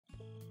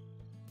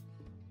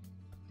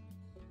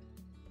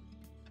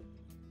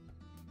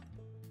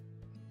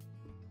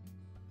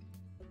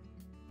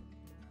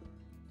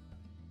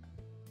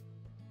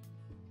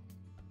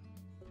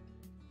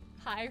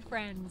Hi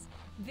friends!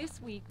 This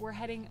week we're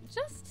heading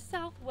just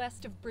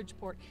southwest of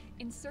Bridgeport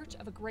in search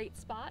of a great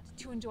spot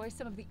to enjoy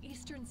some of the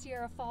Eastern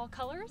Sierra fall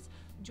colors.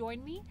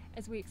 Join me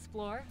as we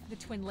explore the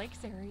Twin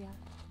Lakes area.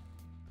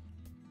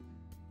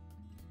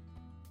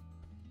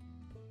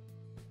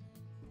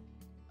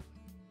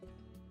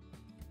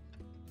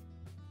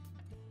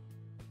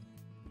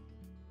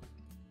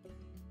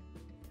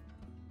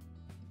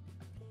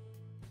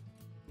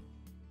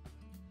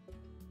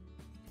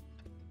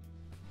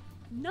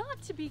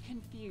 Not to be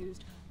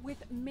confused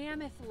with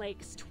Mammoth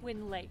Lakes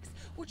Twin Lakes,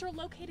 which are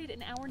located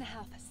an hour and a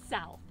half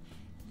south.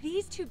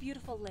 These two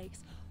beautiful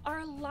lakes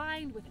are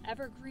lined with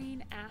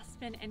evergreen,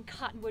 aspen, and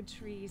cottonwood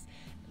trees,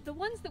 the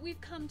ones that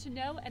we've come to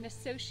know and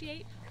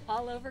associate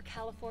all over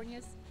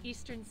California's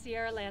Eastern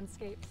Sierra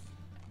landscapes.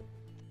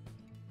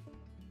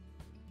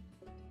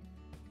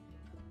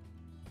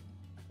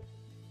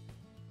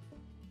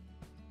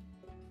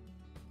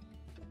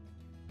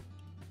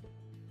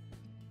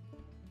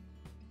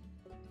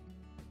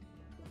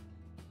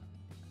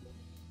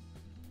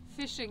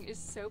 Fishing is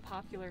so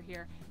popular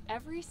here.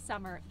 Every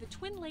summer, the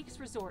Twin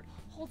Lakes Resort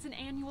holds an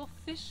annual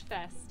fish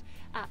fest.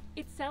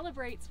 It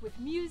celebrates with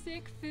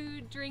music,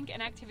 food, drink,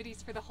 and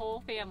activities for the whole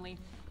family.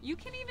 You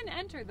can even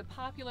enter the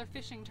popular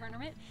fishing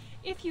tournament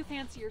if you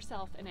fancy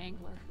yourself an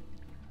angler.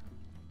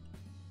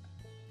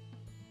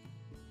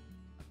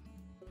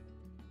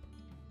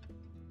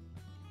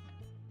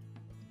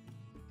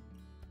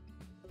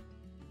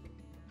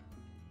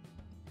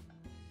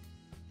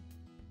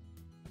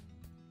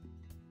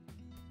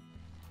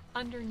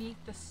 Underneath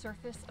the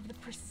surface of the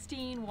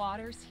pristine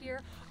waters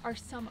here are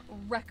some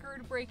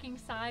record-breaking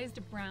sized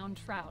brown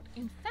trout.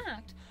 In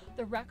fact,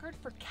 the record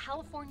for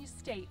California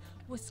state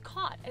was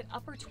caught at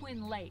Upper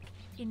Twin Lake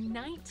in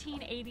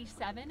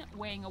 1987,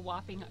 weighing a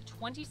whopping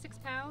 26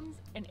 pounds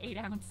and 8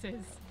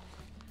 ounces.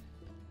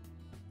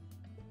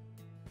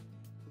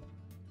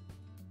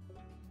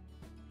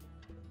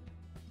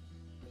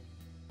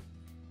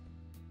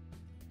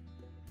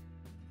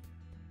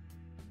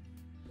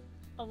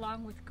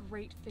 Along with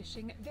great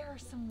fishing, there are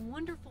some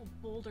wonderful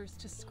boulders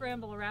to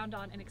scramble around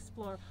on and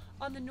explore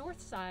on the north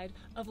side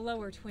of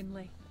Lower Twin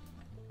Lake.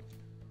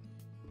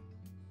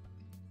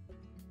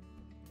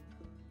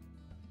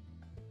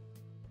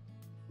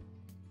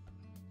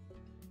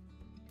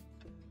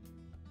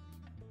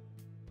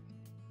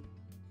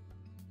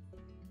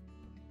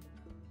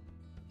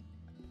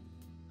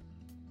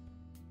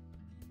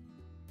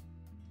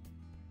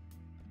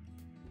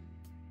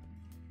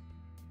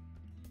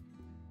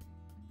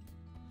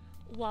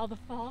 While the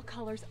fall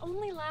colors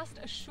only last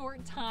a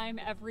short time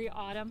every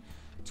autumn,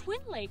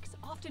 Twin Lakes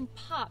often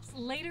pops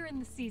later in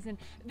the season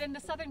than the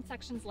southern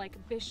sections like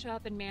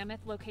Bishop and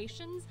Mammoth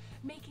locations,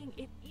 making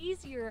it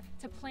easier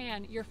to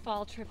plan your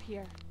fall trip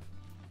here.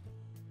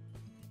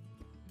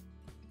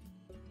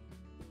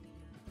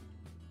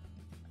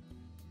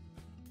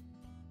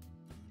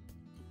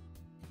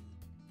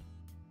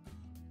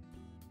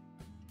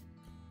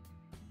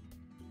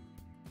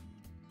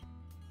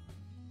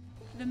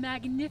 The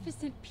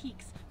magnificent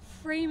peaks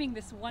framing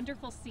this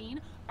wonderful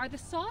scene are the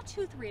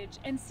Sawtooth Ridge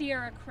and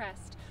Sierra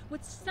Crest,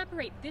 which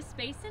separate this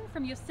basin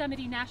from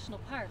Yosemite National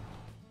Park.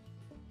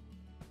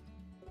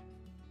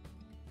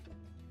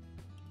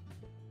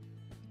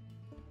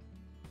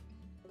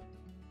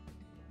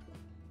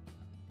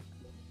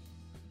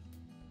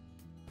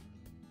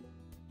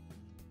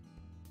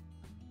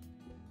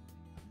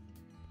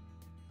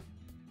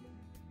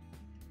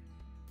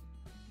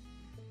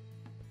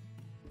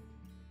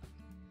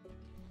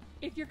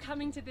 If you're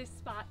coming to this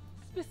spot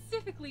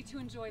specifically to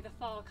enjoy the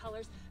fall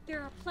colors,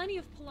 there are plenty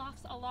of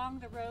pull-offs along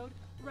the road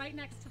right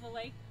next to the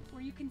lake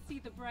where you can see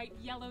the bright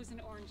yellows and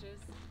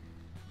oranges.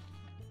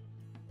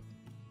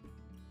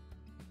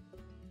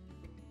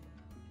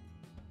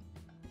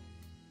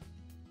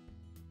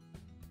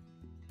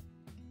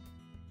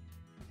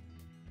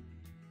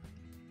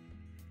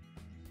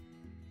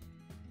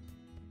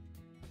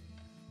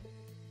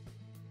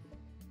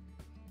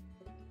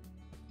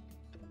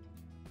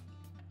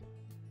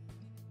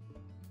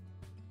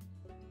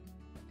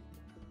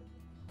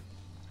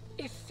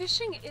 If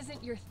fishing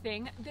isn't your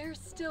thing, there's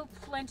still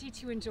plenty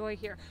to enjoy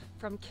here,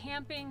 from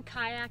camping,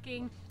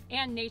 kayaking,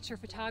 and nature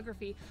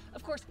photography.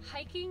 Of course,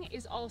 hiking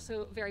is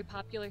also very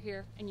popular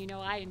here, and you know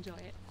I enjoy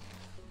it.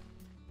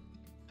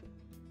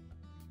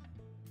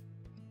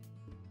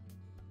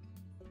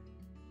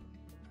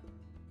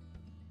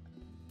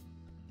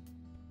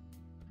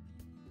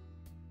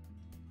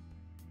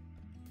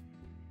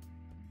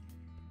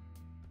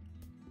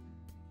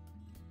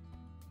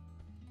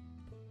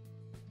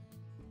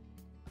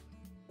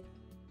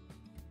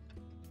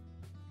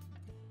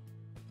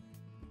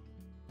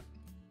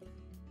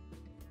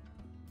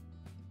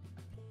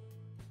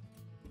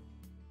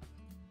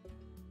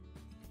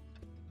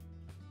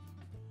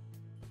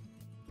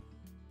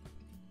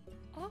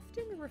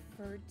 Often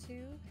referred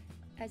to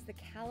as the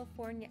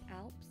California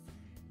Alps,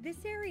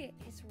 this area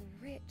is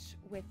rich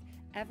with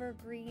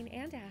evergreen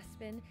and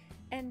aspen,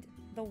 and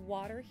the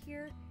water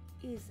here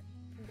is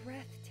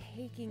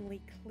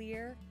breathtakingly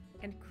clear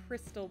and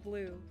crystal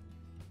blue.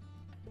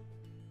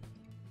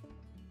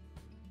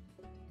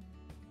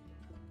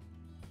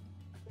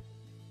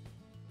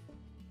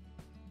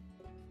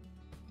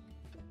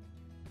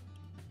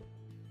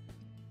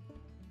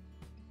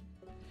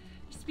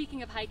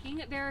 Speaking of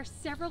hiking, there are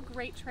several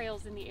great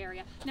trails in the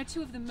area. Now,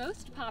 two of the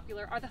most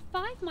popular are the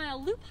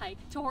 5-mile loop hike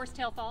to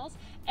Horsetail Falls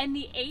and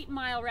the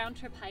 8-mile round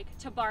trip hike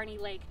to Barney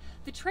Lake.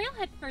 The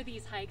trailhead for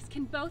these hikes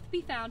can both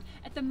be found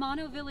at the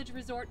Mono Village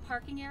Resort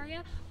parking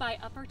area by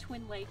Upper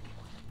Twin Lake.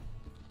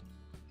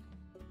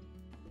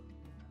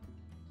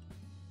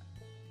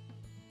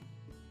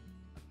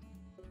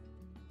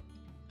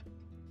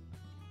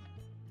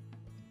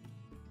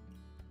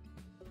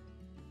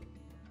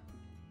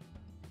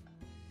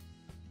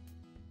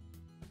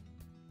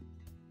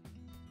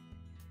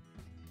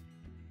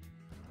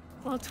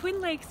 While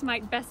Twin Lakes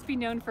might best be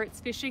known for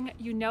its fishing,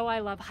 you know I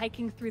love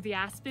hiking through the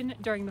aspen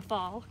during the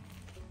fall.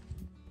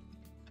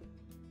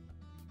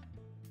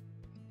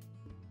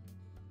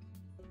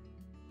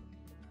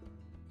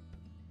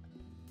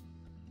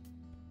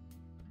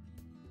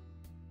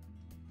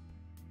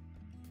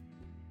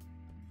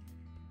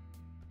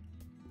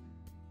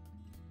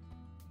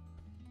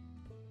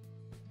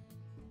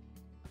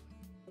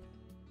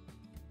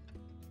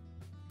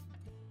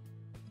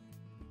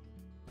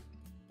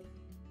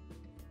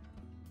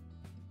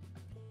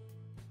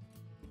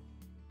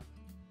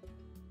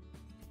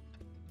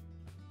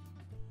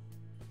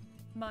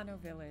 Mono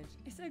Village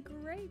is a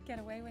great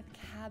getaway with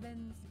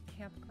cabins,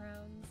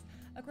 campgrounds,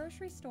 a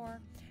grocery store,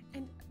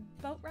 and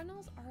boat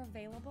rentals are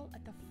available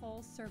at the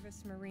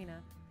full-service marina.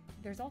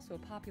 There's also a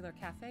popular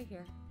cafe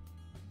here.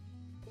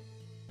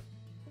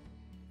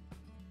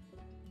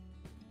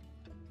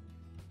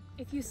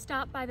 If you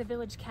stop by the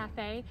Village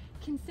Cafe,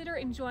 consider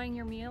enjoying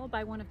your meal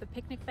by one of the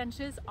picnic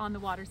benches on the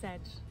water's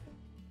edge.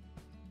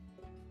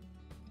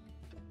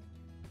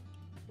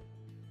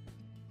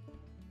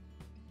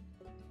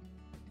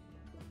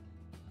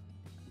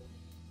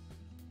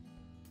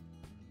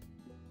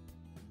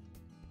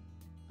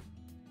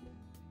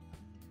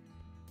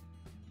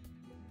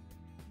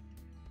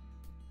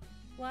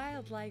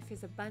 Wildlife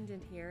is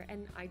abundant here,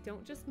 and I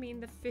don't just mean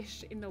the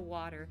fish in the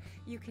water.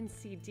 You can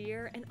see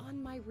deer, and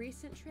on my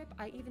recent trip,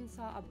 I even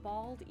saw a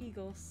bald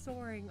eagle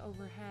soaring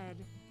overhead.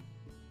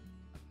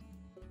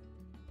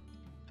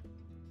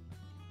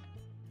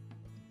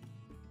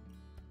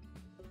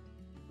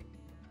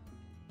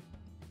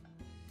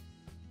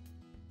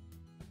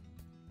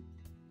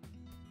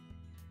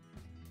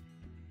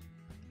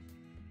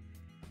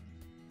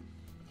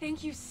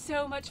 Thank you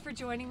so much for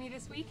joining me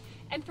this week,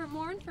 and for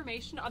more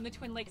information on the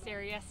Twin Lakes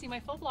area, see my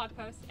full blog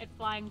post at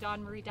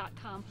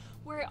flyingdawnmarie.com,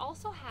 where I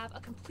also have a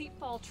complete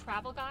fall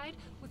travel guide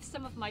with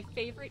some of my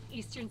favorite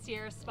Eastern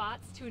Sierra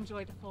spots to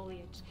enjoy the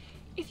foliage.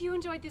 If you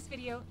enjoyed this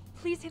video,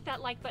 please hit that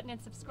like button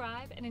and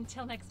subscribe, and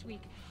until next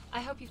week,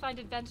 I hope you find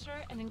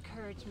adventure and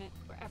encouragement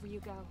wherever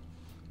you go.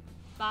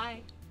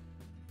 Bye!